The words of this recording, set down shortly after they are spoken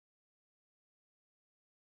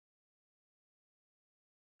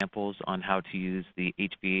examples on how to use the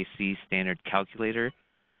HVAC standard calculator.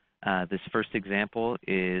 This first example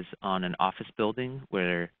is on an office building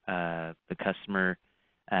where the customer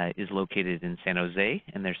is located in San Jose,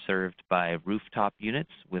 and they're served by rooftop units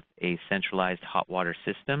with a centralized hot water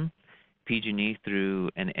system. PG&E, through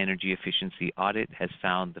an energy efficiency audit, has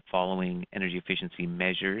found the following energy efficiency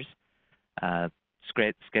measures: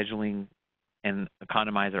 scheduling and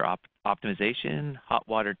economizer optimization, hot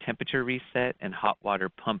water temperature reset, and hot water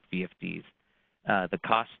pump VFDs. The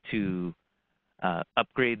cost to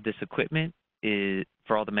upgrade this equipment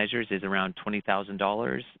for all the measures is around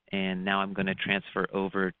 $20,000. And now I'm going to transfer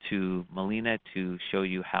over to Melina to show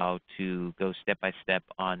you how to go step by step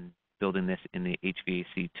on building this in the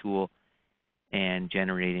HVAC tool and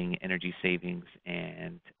generating energy savings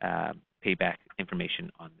and payback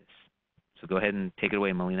information on this. So go ahead and take it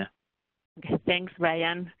away, Melina. Okay, thanks,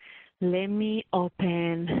 Brian. Let me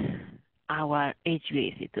open our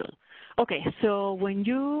HVAC tool. Okay, so when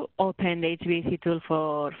you open the HVAC tool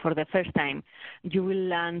for the first time, you will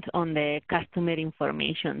land on the Customer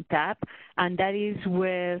Information tab, and that is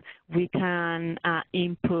where we can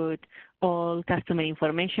input all customer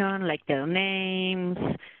information, like their names.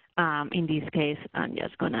 In this case, I'm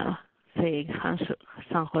just going to say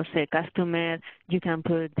San Jose customer. You can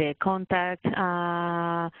put the contact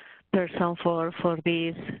person for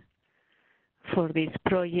this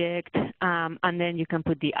project, and then you can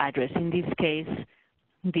put the address. In this case,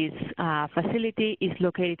 this facility is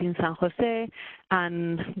located in San Jose,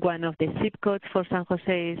 and one of the zip codes for San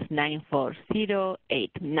Jose is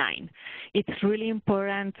 94089. It's really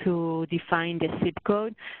important to define the zip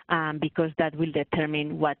code because that will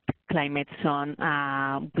determine what climate zone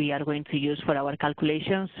we are going to use for our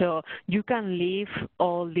calculations. So you can leave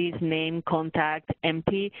all these name, contact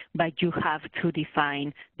empty, but you have to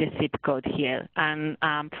define the zip code here. And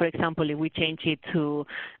for example, if we change it to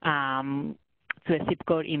a zip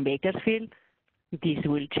code in Bakersfield, this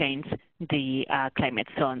will change the climate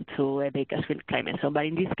zone to a Bakersfield climate zone. But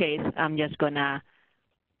in this case, I'm just gonna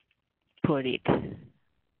put it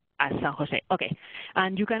as San Jose. Okay,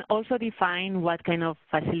 and you can also define what kind of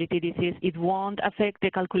facility this is. It won't affect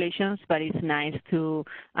the calculations, but it's nice to,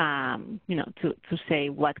 to say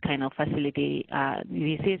what kind of facility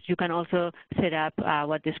this is. You can also set up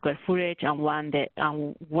what the square footage and when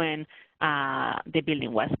the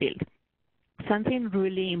building was built. Something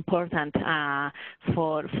really important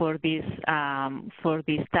for this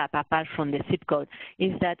tab, apart from the zip code,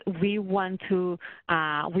 is that we want to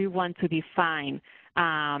define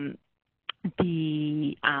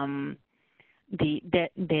the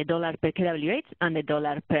dollar per kWh and the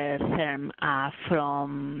dollar per therm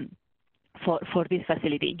for this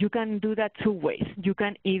facility. You can do that two ways. You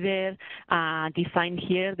can either define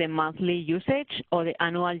here the monthly usage or the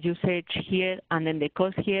annual usage here and then the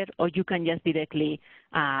cost here, or you can just directly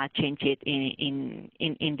change it in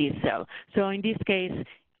this cell. So in this case,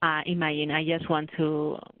 imagine I just want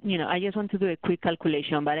to do a quick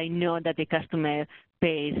calculation, but I know that the customer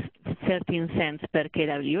pays 13 cents per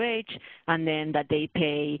kWh, and then that they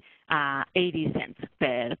pay 80 cents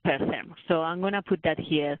per therm. So I'm going to put that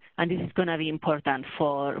here, and this is going to be important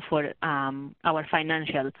for our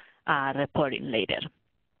financial reporting later.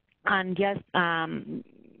 And just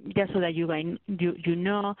so that you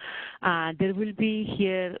know, there will be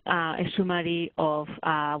here a summary of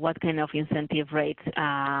what kind of incentive rates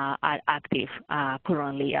are active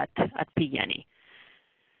currently at PG&E.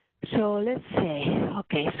 So let's say,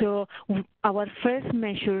 okay, so our first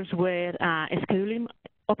measures were scheduling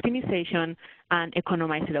optimization and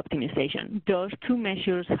economizer optimization. Those two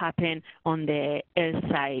measures happen on the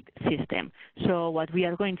airside system. So what we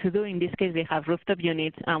are going to do, in this case, we have rooftop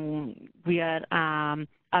units, and we are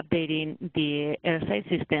updating the airside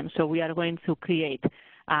system. So we are going to create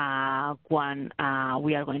one air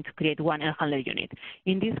handler unit.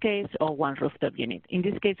 In this case, or one rooftop unit. In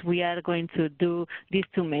this case, we are going to do these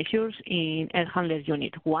two measures in air handler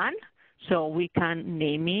unit 1. So we can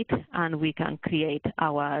name it, and we can create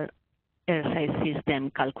our airside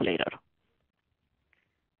system calculator.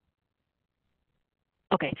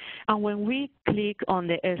 Okay, and when we click on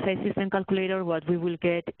the airside system calculator, what we will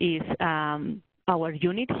get is our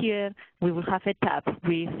unit here. We will have a tab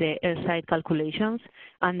with the airside calculations,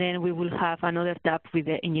 and then we will have another tab with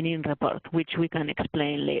the engineering report, which we can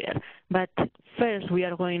explain later. But first, we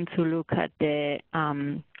are going to look at the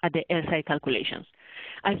airside calculations.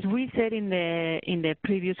 As we said in the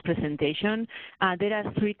previous presentation, there are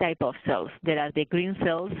three types of cells. There are the green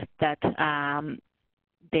cells that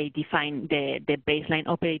they define the baseline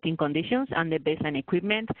operating conditions and the baseline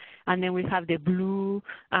equipment. And then we have the blue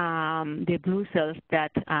the blue cells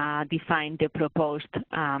that define the proposed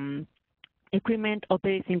equipment,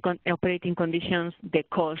 operating conditions, the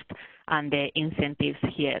cost, and the incentives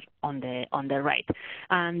here on the right.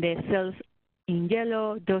 And the cells in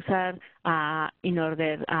yellow, those are in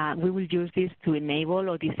order, we will use this to enable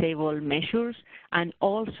or disable measures, and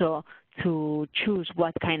also to choose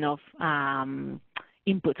what kind of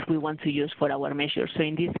inputs we want to use for our measures. So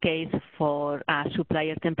in this case, for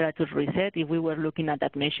supplier temperature reset, if we were looking at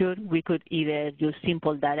that measure, we could either use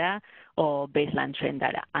simple data or baseline trend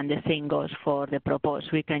data. And the same goes for the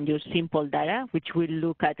proposed. We can use simple data, which will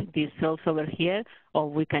look at these cells over here, or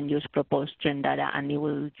we can use proposed trend data, and it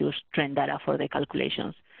will use trend data for the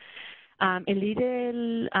calculations. A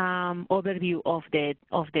little overview of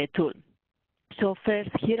the tool. So first,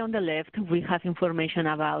 here on the left, we have information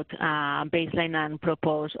about baseline and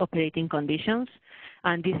proposed operating conditions,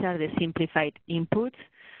 and these are the simplified inputs.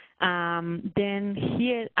 Then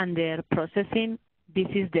here under processing, this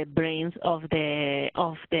is the brains of the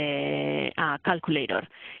calculator.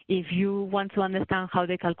 If you want to understand how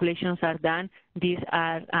the calculations are done, these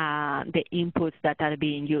are the inputs that are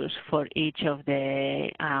being used for each of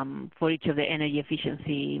the energy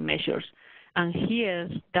efficiency measures. And here,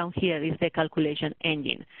 down here, is the calculation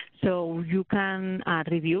engine. So you can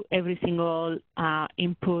review every single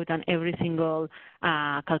input and every single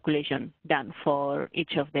calculation done for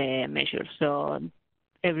each of the measures. So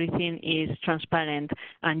everything is transparent,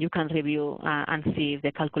 and you can review and see if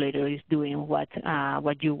the calculator is doing what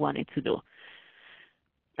you want it to do.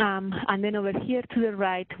 And then over here to the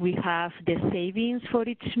right, we have the savings for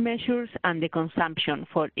each measures and the consumption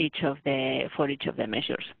for each of the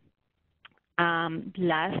measures.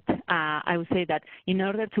 Last, I would say that in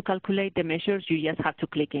order to calculate the measures, you just have to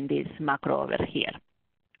click in this macro over here.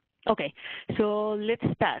 Okay, so let's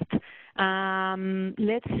start.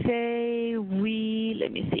 Let's say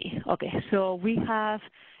let me see. Okay, so we have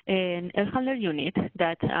an air handler unit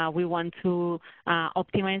that we want to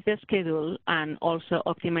optimize the schedule and also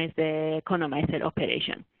optimize the economizer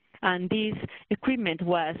operation. And this equipment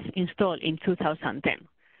was installed in 2010.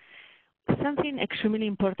 Something extremely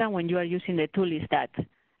important when you are using the tool is that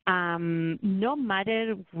no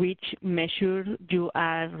matter which measure you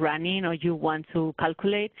are running or you want to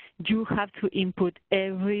calculate, you have to input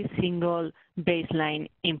every single baseline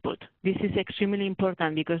input. This is extremely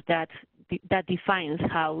important because that defines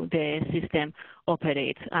how the system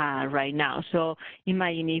operates right now. So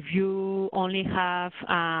imagine if you only have,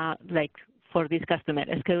 like for this customer,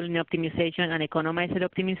 scheduling optimization and economizer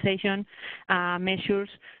optimization measures,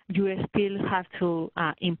 you still have to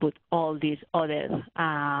input all these other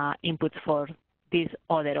inputs for these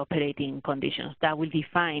other operating conditions that will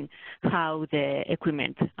define how the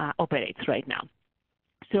equipment operates right now.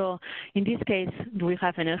 So in this case, we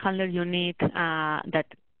have an air handler unit that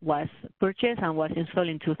was purchased and was installed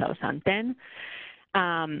in 2010.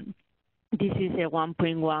 This is a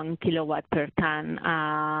 1.1 kilowatt per ton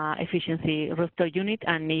efficiency rooftop unit,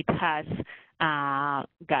 and it has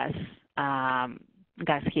gas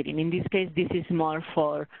heating. In this case, this is more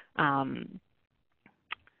for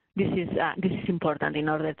this is important in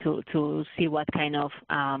order to see what kind of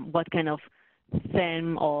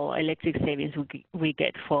therm or electric savings we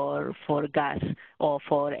get for gas or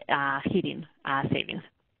for heating savings.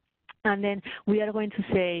 And then we are going to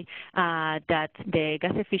say that the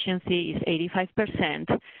gas efficiency is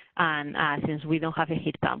 85%, and since we don't have a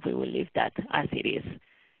heat pump, we will leave that as it is.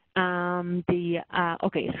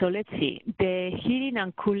 Okay, so let's see. The heating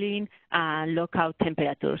and cooling lockout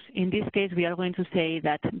temperatures. In this case, we are going to say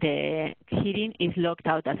that the heating is locked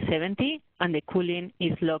out at 70 and the cooling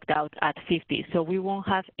is locked out at 50. So we won't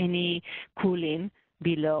have any cooling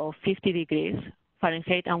below 50 degrees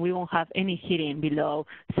Fahrenheit, and we won't have any heating below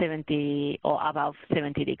 70 or above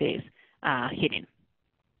 70 degrees heating.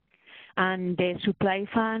 And the supply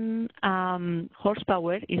fan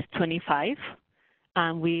horsepower is 25,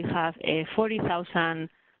 and we have a 40,000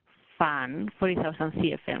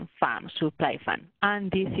 CFM fan, supply fan,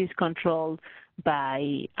 and this is controlled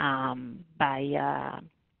by a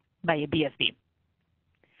BFD.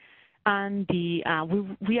 And we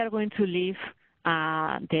are going to leave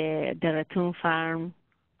the return farm.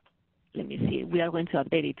 Let me see. We are going to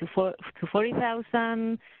update it to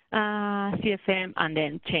 40,000 CFM, and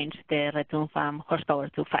then change the return farm horsepower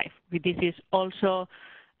to 5. This is also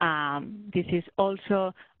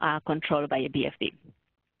controlled by a BFD.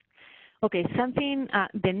 Okay,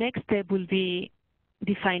 the next step will be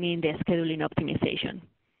defining the scheduling optimization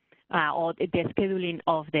or the scheduling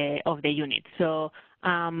of the unit. So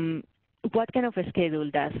what kind of a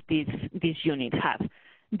schedule does this unit have?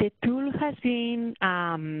 The tool has been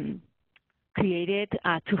created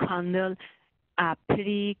to handle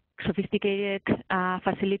pretty sophisticated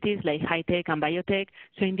facilities like high-tech and biotech.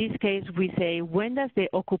 So in this case, we say, when does the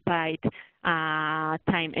occupied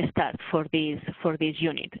time start for this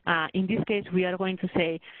unit? In this case, we are going to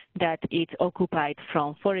say that it's occupied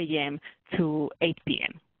from 4 a.m. to 8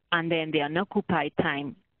 p.m. And then the unoccupied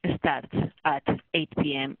time starts at 8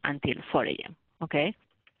 p.m. until 4 a.m., okay?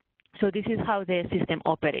 So this is how the system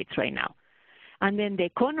operates right now. And then the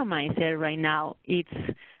economizer right now, it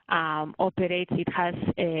has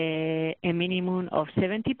a minimum of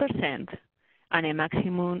 70% and a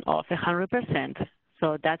maximum of 100%.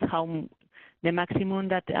 So that's how the maximum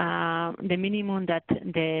that, the minimum that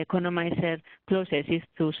the economizer closes is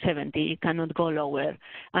to 70. It cannot go lower.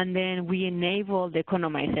 And then we enable the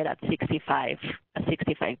economizer at 65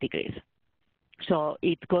 degrees. So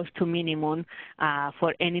it goes to minimum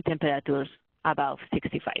for any temperatures above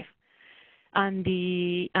 65. And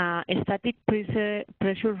the static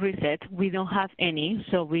pressure reset, we don't have any,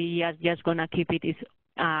 so we are just going to keep it,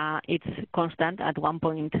 it's constant at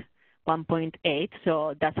 1.8,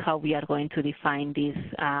 so that's how we are going to define this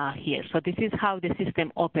here. So this is how the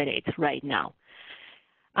system operates right now.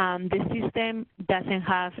 The system doesn't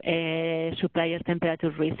have a supplier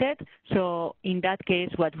temperature reset, so in that case,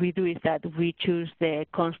 what we do is that we choose the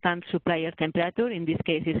constant supplier temperature. In this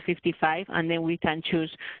case, it's 55, and then we can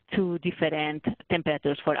choose 2 different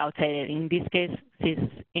temperatures for outside. In this case, since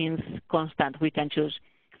it's constant, we can choose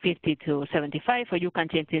 50 to 75, or you can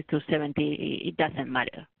change it to 70. It doesn't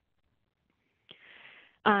matter.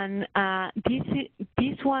 And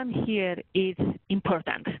this one here is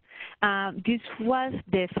important. This was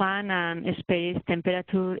the fan and space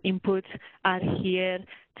temperature inputs are here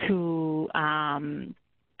to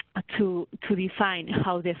define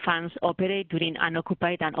how the fans operate during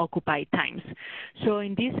unoccupied and occupied times. So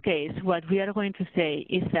in this case, what we are going to say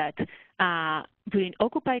is that during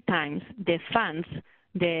occupied times, the fans,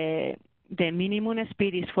 the minimum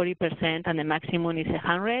speed is 40% and the maximum is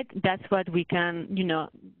 100. That's what we can,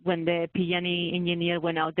 when the PG&E engineer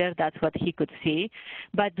went out there, that's what he could see.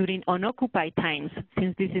 But during unoccupied times,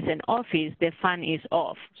 since this is an office, the fan is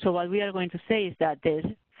off. So what we are going to say is that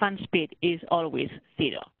the fan speed is always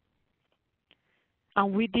 0.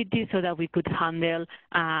 And we did this so that we could handle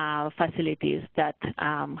facilities that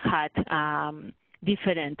had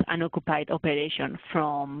different unoccupied operation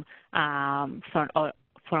from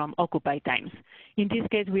occupied times. In this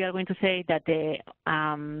case, we are going to say that the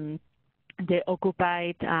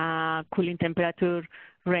occupied cooling temperature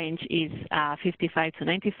range is 55 to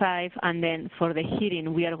 95, and then for the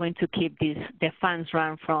heating, we are going to keep the fans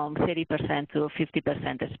run from 30% to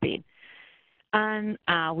 50% speed. And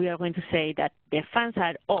we are going to say that the fans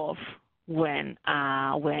are off when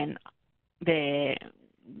the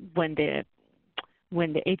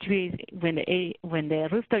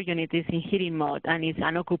rooftop unit is in heating mode and is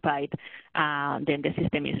unoccupied, then the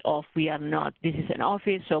system is off. We are not. This is an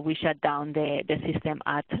office, so we shut down the system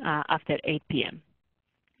at after 8 p.m.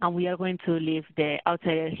 And we are going to leave the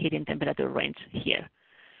outside heating temperature range here.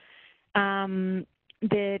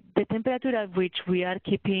 The temperature at which we are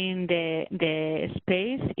keeping the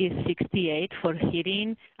space is 68 for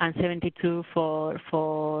heating and 72 for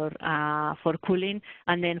cooling.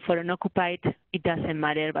 And then for unoccupied, it doesn't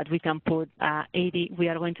matter, but we can put 80. We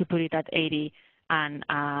are going to put it at 80 and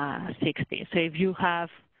 60. So if you have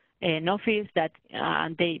an office that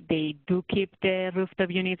they do keep the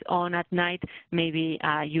rooftop units on at night, maybe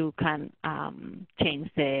you can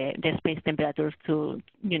change the space temperatures to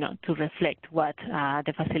reflect what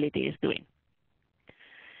the facility is doing.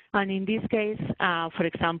 And in this case, for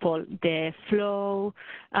example, the flow,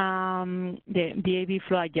 the AV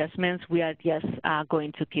flow adjustments, we are just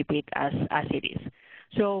going to keep it as it is.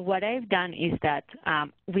 So what I've done is that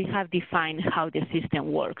we have defined how the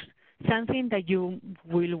system works. Something that you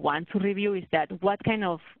will want to review is that what kind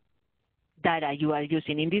of data you are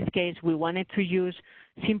using. In this case, we wanted to use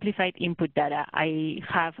simplified input data. I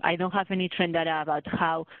don't have any trend data about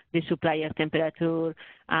how the supplier temperature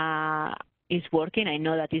is working. I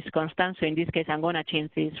know that it's constant. So in this case, I'm going to change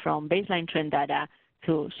this from baseline trend data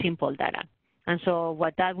to simple data. And so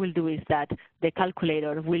what that will do is that the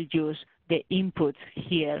calculator will use the inputs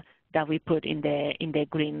here that we put in the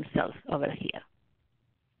green cells over here.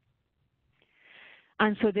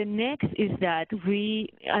 And so the next is that the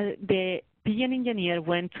PG&E engineer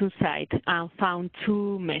went to site and found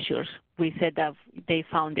 2 measures. We said that they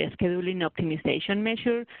found the scheduling optimization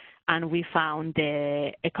measure, and we found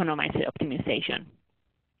the economizer optimization.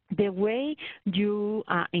 The way you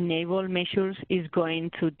enable measures is going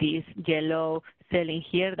to this yellow cell in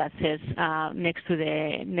here that says next to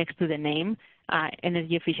the name,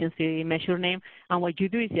 energy efficiency measure name. And what you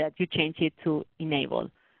do is that you change it to enable.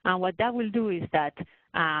 And what that will do is that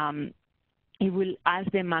it will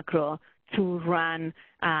ask the macro to run,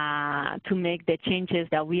 to make the changes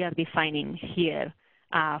that we are defining here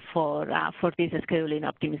for this scheduling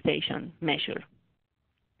optimization measure.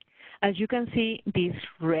 As you can see, this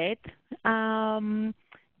red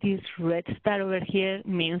star over here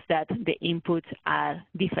means that the inputs are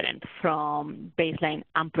different from baseline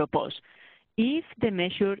and proposed. If the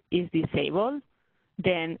measure is disabled,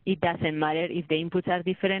 then it doesn't matter if the inputs are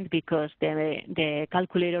different, because the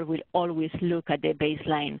calculator will always look at the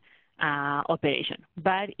baseline operation.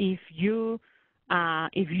 But if you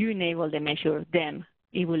enable the measure, then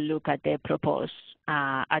it will look at the proposed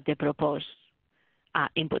inputs.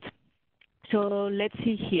 So let's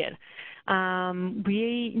see here.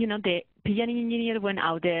 The PG&E engineer went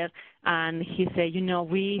out there and he said,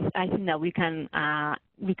 I think that we can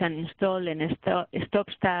install a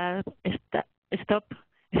stop-start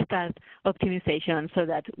optimization so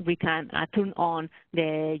that we can turn on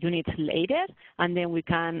the units later, and then we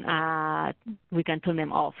can turn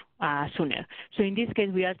them off sooner. So in this case,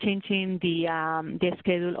 we are changing the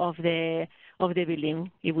schedule of the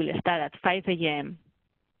building. It will start at 5 a.m.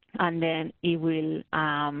 and then it will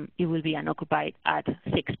be unoccupied at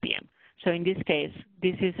 6 p.m. So in this case,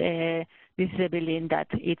 this is a building that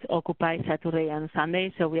it's occupied Saturday and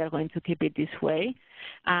Sunday, so we are going to keep it this way.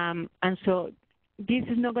 And so this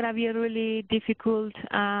is not going to be a really difficult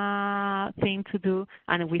thing to do,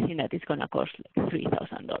 and we think that it's going to cost like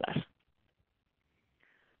 $3,000.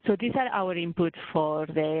 So these are our inputs for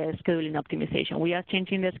the scheduling optimization. We are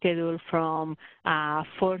changing the schedule from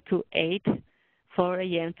 4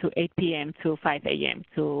 a.m. to 8 p.m. to 5 a.m.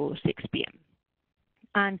 to 6 p.m.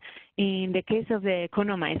 And in the case of the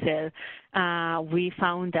economizer, we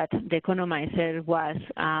found that the economizer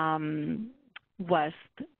was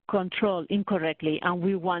controlled incorrectly, and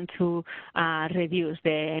we want to reduce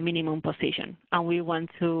the minimum position, and we want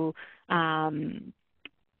to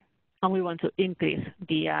increase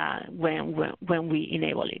the when we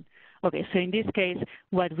enable it. Okay, so in this case,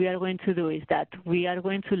 what we are going to do is that we are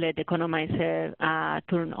going to let the economizer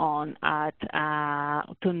turn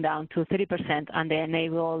down to 30%, and the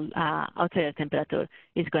enable outside temperature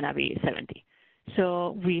is going to be 70.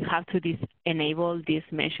 So we have to enable this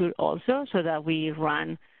measure also, so that we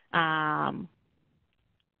run,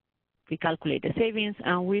 we calculate the savings,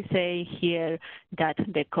 and we say here that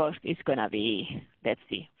the cost is going to be, let's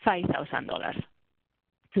see, $5,000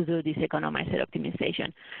 to do this economizer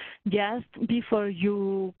optimization. Just before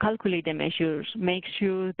you calculate the measures, make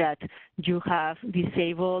sure that you have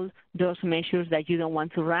disabled those measures that you don't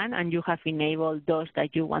want to run, and you have enabled those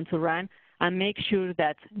that you want to run, and make sure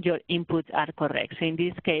that your inputs are correct. So in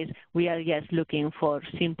this case, we are just looking for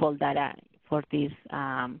simple data for this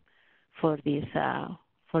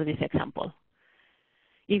example.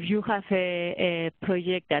 If you have a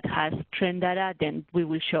project that has trend data, then we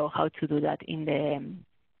will show how to do that in the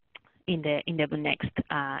next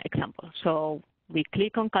example. So we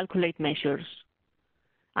click on calculate measures,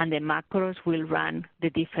 and the macros will run the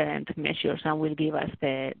different measures and will give us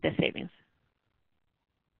the savings.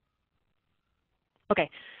 Okay,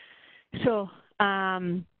 so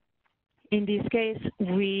in this case,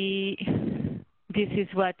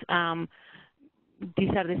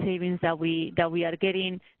 these are the savings that we are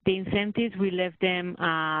getting. The incentives, we left them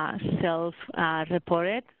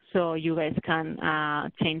self-reported, so you guys can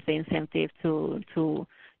change the incentive to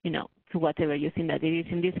whatever you think that it is.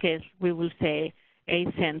 In this case, we will say 8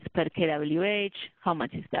 cents per kWh. How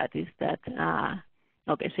much is that?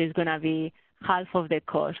 Okay, so it's going to be half of the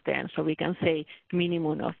cost then. So we can say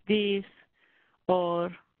minimum of this,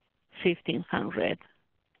 or 1,500.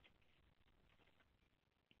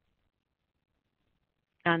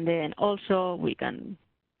 And then also we can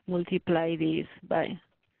multiply this by,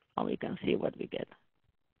 and we can see what we get.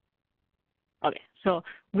 Okay, so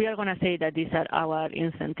we are going to say that these are our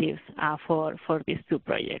incentives for these two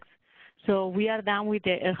projects. So we are done with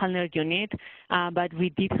the air handler unit, but we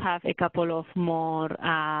did have a couple of more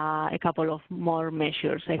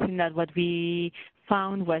measures. I think that what we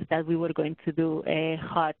found was that we were going to do a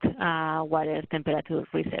hot water temperature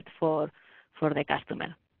reset for the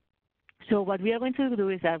customer. So what we are going to do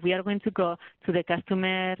is that we are going to go to the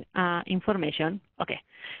customer information, okay,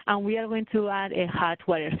 and we are going to add a hot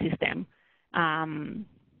water system.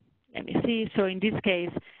 Let me see. So in this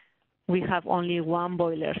case, we have only one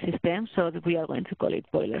boiler system, so we are going to call it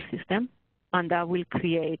boiler system, and that will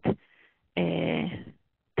create a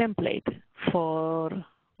template or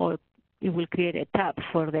it will create a tab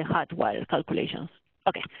for the hot water calculations.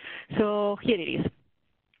 Okay, so here it is.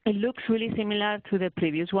 It looks really similar to the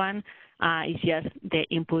previous one. It's just the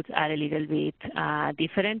inputs are a little bit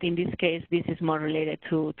different. In this case, this is more related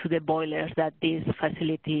to the boilers that this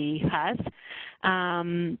facility has.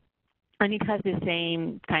 And it has the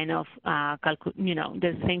same kind of,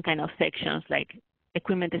 the same kind of sections like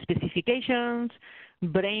equipment specifications,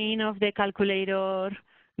 brain of the calculator,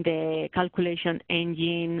 the calculation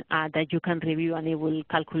engine that you can review, and it will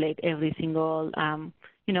calculate every single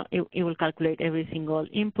it will calculate every single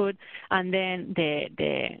input, and then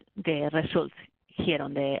the results here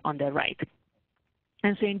on the right.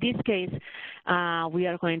 And so in this case, we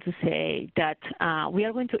are going to say that we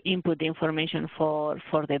are going to input the information for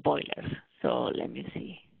the boilers. So let me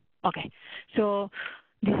see. Okay, so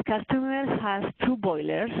this customer has 2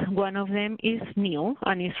 boilers. One of them is new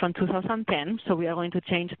and is from 2010, so we are going to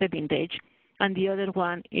change the vintage. And the other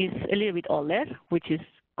one is a little bit older, which is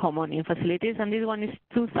common in facilities, and this one is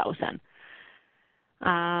 2000.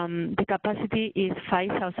 The capacity is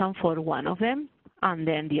 5,000 for one of them, and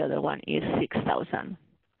then the other one is 6,000.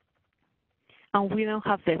 And we don't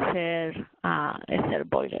have the third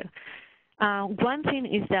boiler. One thing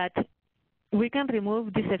is that we can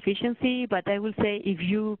remove this efficiency, but I will say if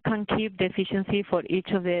you can keep the efficiency for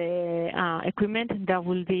each of the equipment, that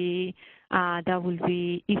will be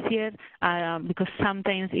easier because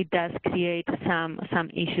sometimes it does create some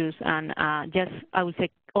issues. And just I would say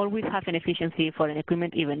always have an efficiency for an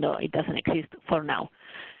equipment, even though it doesn't exist for now.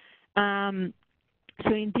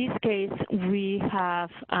 So in this case, we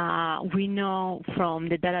know from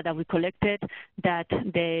the data that we collected that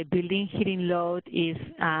the building heating load is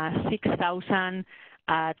 6,000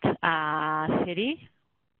 at 30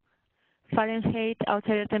 Fahrenheit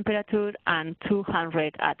outside temperature and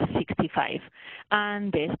 200 at 65.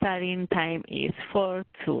 And the starting time is 4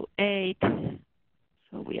 to 8.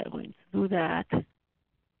 So we are going to do that.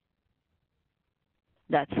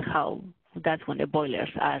 That's when the boilers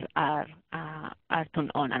are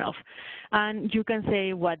turned on and off. And you can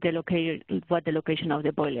say what the location of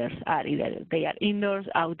the boilers are. Either they are indoors,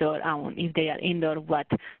 outdoor, and if they are indoor, what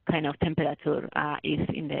kind of temperature is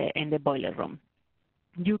in the boiler room.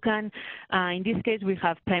 You can, in this case, we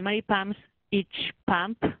have primary pumps. Each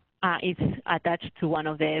pump is attached to one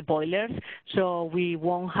of the boilers, so we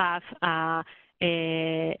won't have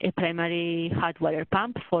a primary hot water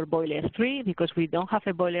pump for boiler 3 because we don't have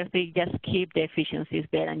a boiler 3. Just keep the efficiencies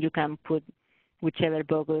there, and you can put whichever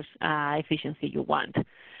bogus efficiency you want.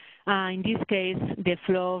 In this case, the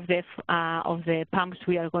flow of the pumps,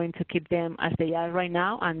 we are going to keep them as they are right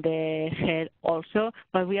now, and the head also,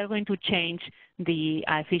 but we are going to change the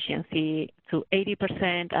efficiency to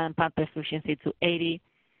 80% and pump efficiency to 80.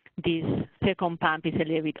 This second pump is a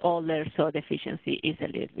little bit older, so the efficiency is a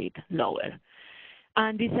little bit lower.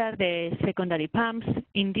 And these are the secondary pumps.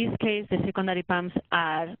 In this case, the secondary pumps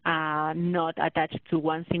are not attached to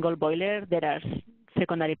one single boiler. There are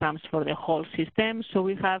secondary pumps for the whole system. So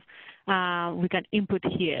we can input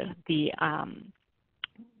here the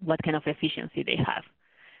what kind of efficiency they have.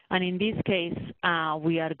 And in this case,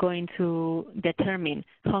 we are going to determine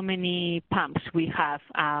how many pumps we have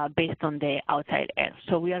based on the outside air.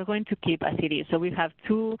 So we are going to keep as it is. So we have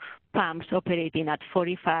 2 pumps operating at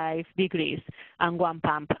 45 degrees and 1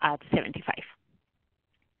 pump at 75.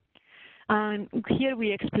 And here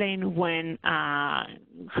we explain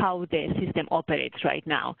how the system operates right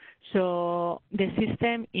now. So the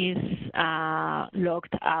system is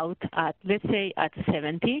logged out at, let's say, at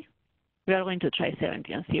 70. We are going to try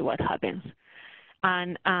 70 and see what happens.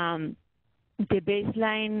 And the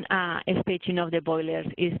baseline staging of the boilers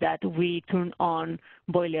is that we turn on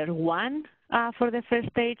boiler 1 for the first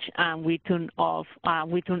stage, and we turn on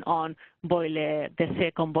the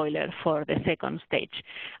second boiler for the second stage.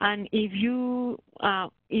 And if you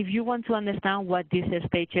want to understand what these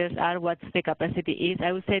stages are, what the capacity is,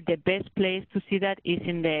 I would say the best place to see that is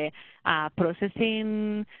in the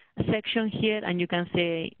processing section here, and you can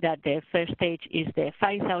say that the first stage is the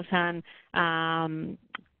 5,000,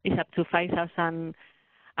 is up to 5,000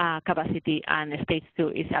 capacity, and stage 2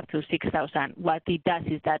 is up to 6,000. What it does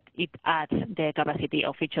is that it adds the capacity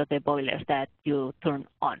of each of the boilers that you turn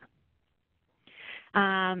on.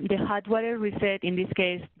 The hot water reset, in this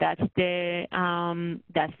case, that's one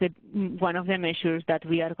of the measures that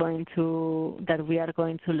we are going to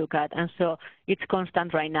look at, and so it's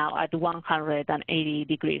constant right now at 180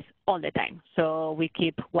 degrees all the time. So we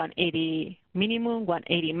keep 180 minimum,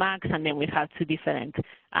 180 max, and then we have 2 different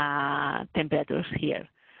temperatures here.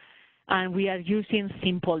 And we are using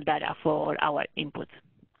simple data for our inputs.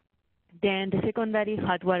 Then the secondary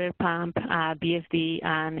hot water pump, BFD,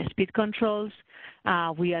 and speed controls,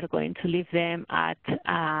 we are going to leave them at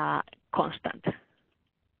constant.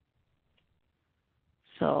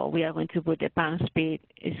 So we are going to put the pump speed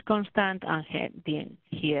is constant, and then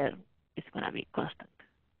here it's going to be constant.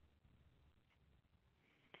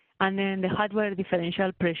 And then the hot water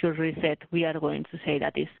differential pressure reset, we are going to say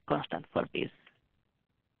that is constant for this.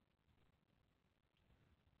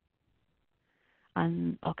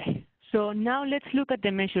 And okay, so now let's look at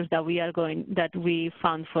the measures that we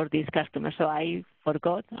found for this customer. So I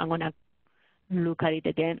forgot. I'm going to look at it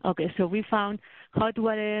again. Okay, so we found hot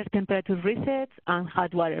water temperature resets and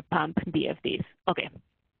hot water pump DFDs. Okay,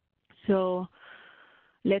 so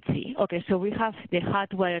let's see. Okay, so we have the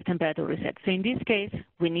hot water temperature reset. So in this case,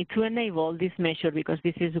 we need to enable this measure because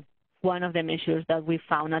this is one of the measures that we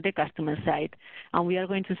found at the customer side. And we are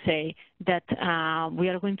going to say that we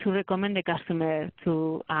are going to recommend the customer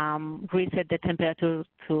to reset the temperature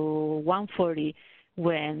to 140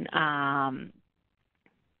 when, let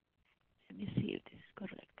me see if this is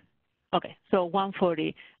correct. Okay, so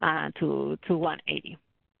 140 to 180.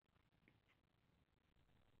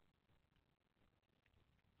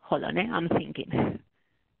 Hold on, I'm thinking.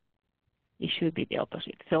 It should be the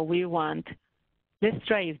opposite. So we want, let's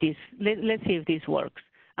try if this, let's see if this works.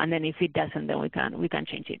 And then if it doesn't, then we can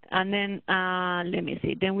change it. And then let me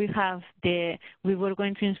see. Then we have we were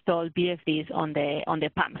going to install BFDs on the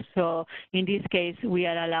pump. So in this case, we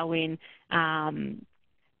are allowing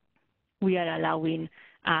we are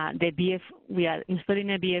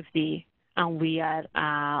installing a BFD, and we are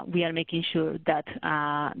making sure that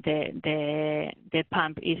the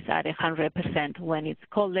pump is at 100% when it's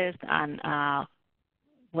coldest, and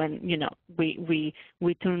when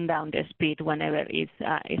we turn down the speed whenever it's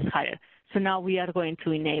higher. So now we are going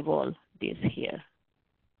to enable this here.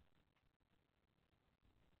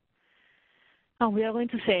 And we are going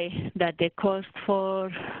to say that the cost for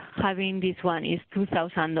having this one is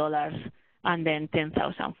 $2,000 and then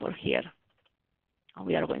 $10,000 for here. And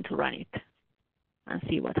we are going to run it and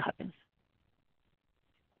see what happens.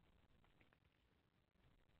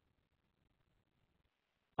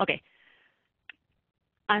 Okay.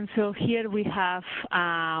 And so here we have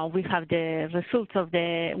the results of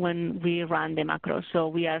when we run the macro. So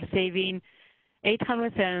we are saving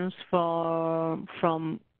 800 therms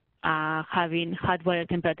from having hot water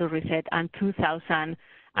temperature reset, and 20,000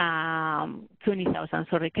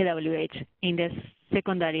 kWh in the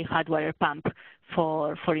secondary hot water pump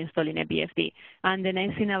for installing a BFD. And the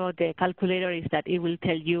nice thing about the calculator is that it will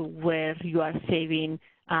tell you where you are saving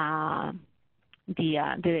the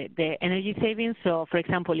energy savings. So, for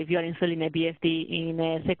example, if you are installing a BFD in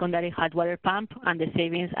a secondary hot water pump and the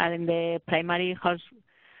savings are in the primary hot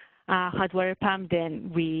water pump,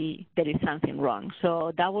 then there is something wrong.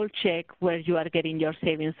 So double check where you are getting your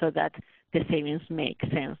savings so that the savings make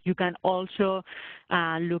sense. You can also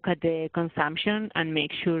look at the consumption and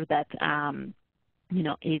make sure that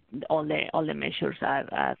all the measures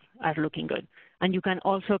are looking good. And you can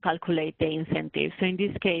also calculate the incentive. So in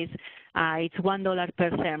this case, it's $1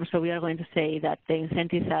 per therm. So we are going to say that the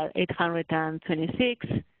incentives are 826.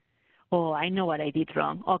 Oh, I know what I did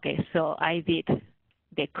wrong. Okay, so I did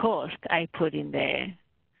the cost I put in the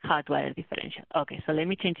hot water differential. Okay, so let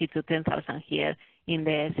me change it to 10,000 here in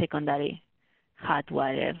the secondary hot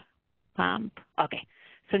water pump. Okay,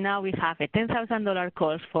 so now we have a $10,000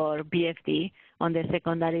 cost for BFD on the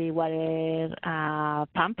secondary water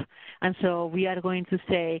pump. And so we are going to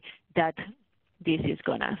say that this is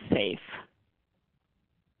gonna save,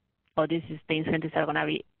 or the incentives are gonna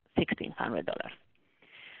be $1,600.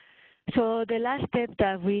 So the last step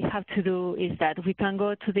that we have to do is that we can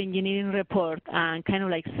go to the engineering report and kind of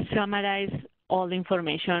like summarize all the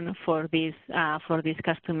information for this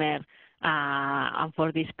customer and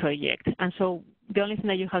for this project. And so the only thing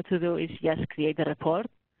that you have to do is just create a report,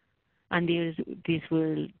 and this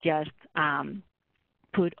will just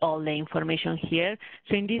put all the information here.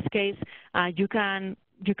 So in this case, you can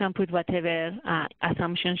put whatever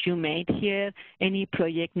assumptions you made here, any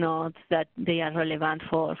project notes that they are relevant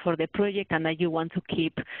for the project and that you want to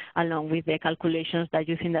keep along with the calculations that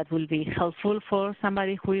you think that will be helpful for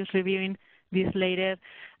somebody who is reviewing this later,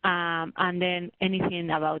 and then anything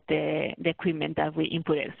about the equipment that we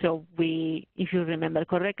inputted. So if you remember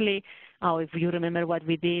correctly, or if you remember what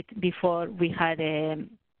we did before, we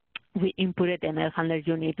inputted an air handler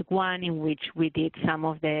unit 1 in which we did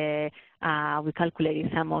we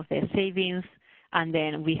calculated some of the savings, and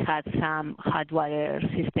then we had some hot water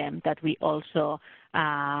system that we also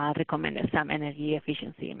recommended some energy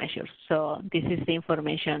efficiency measures. So this is the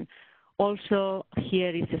information. Also,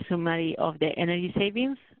 here is a summary of the energy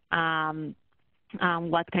savings,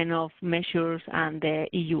 what kind of measures and the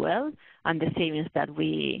EUL and the savings that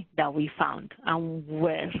we found, and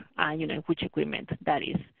where, which equipment that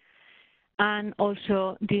is. And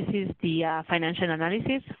also, this is the financial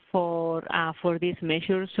analysis for these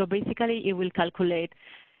measures. So basically, it will calculate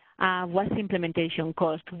what's the implementation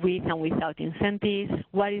cost with and without incentives,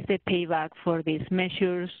 what is the payback for these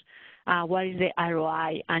measures, what is the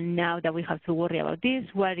ROI, and now that we have to worry about this,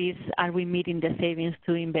 are we meeting the savings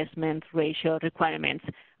to investment ratio requirements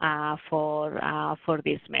for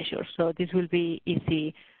these measures? So this will be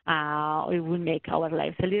easy. It will make our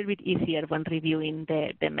lives a little bit easier when reviewing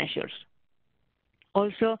the measures.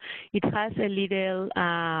 Also, it has a little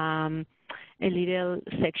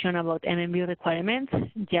section about MMB requirements,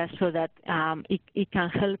 just so that it can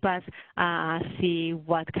help us see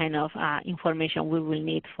what kind of information we will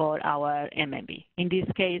need for our MMB. In this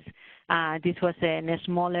case, this was a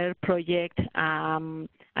smaller project, and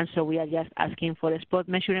so we are just asking for spot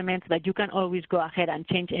measurements, but you can always go ahead and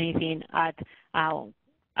change anything,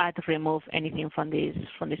 remove anything from these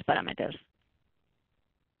parameters.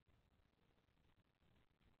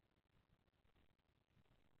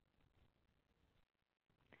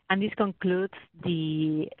 And this concludes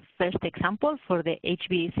the first example for the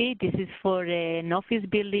HVAC. This is for an office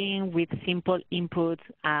building with simple inputs,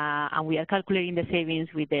 and we are calculating the savings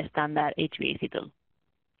with the standard HVAC tool.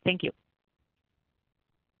 Thank you.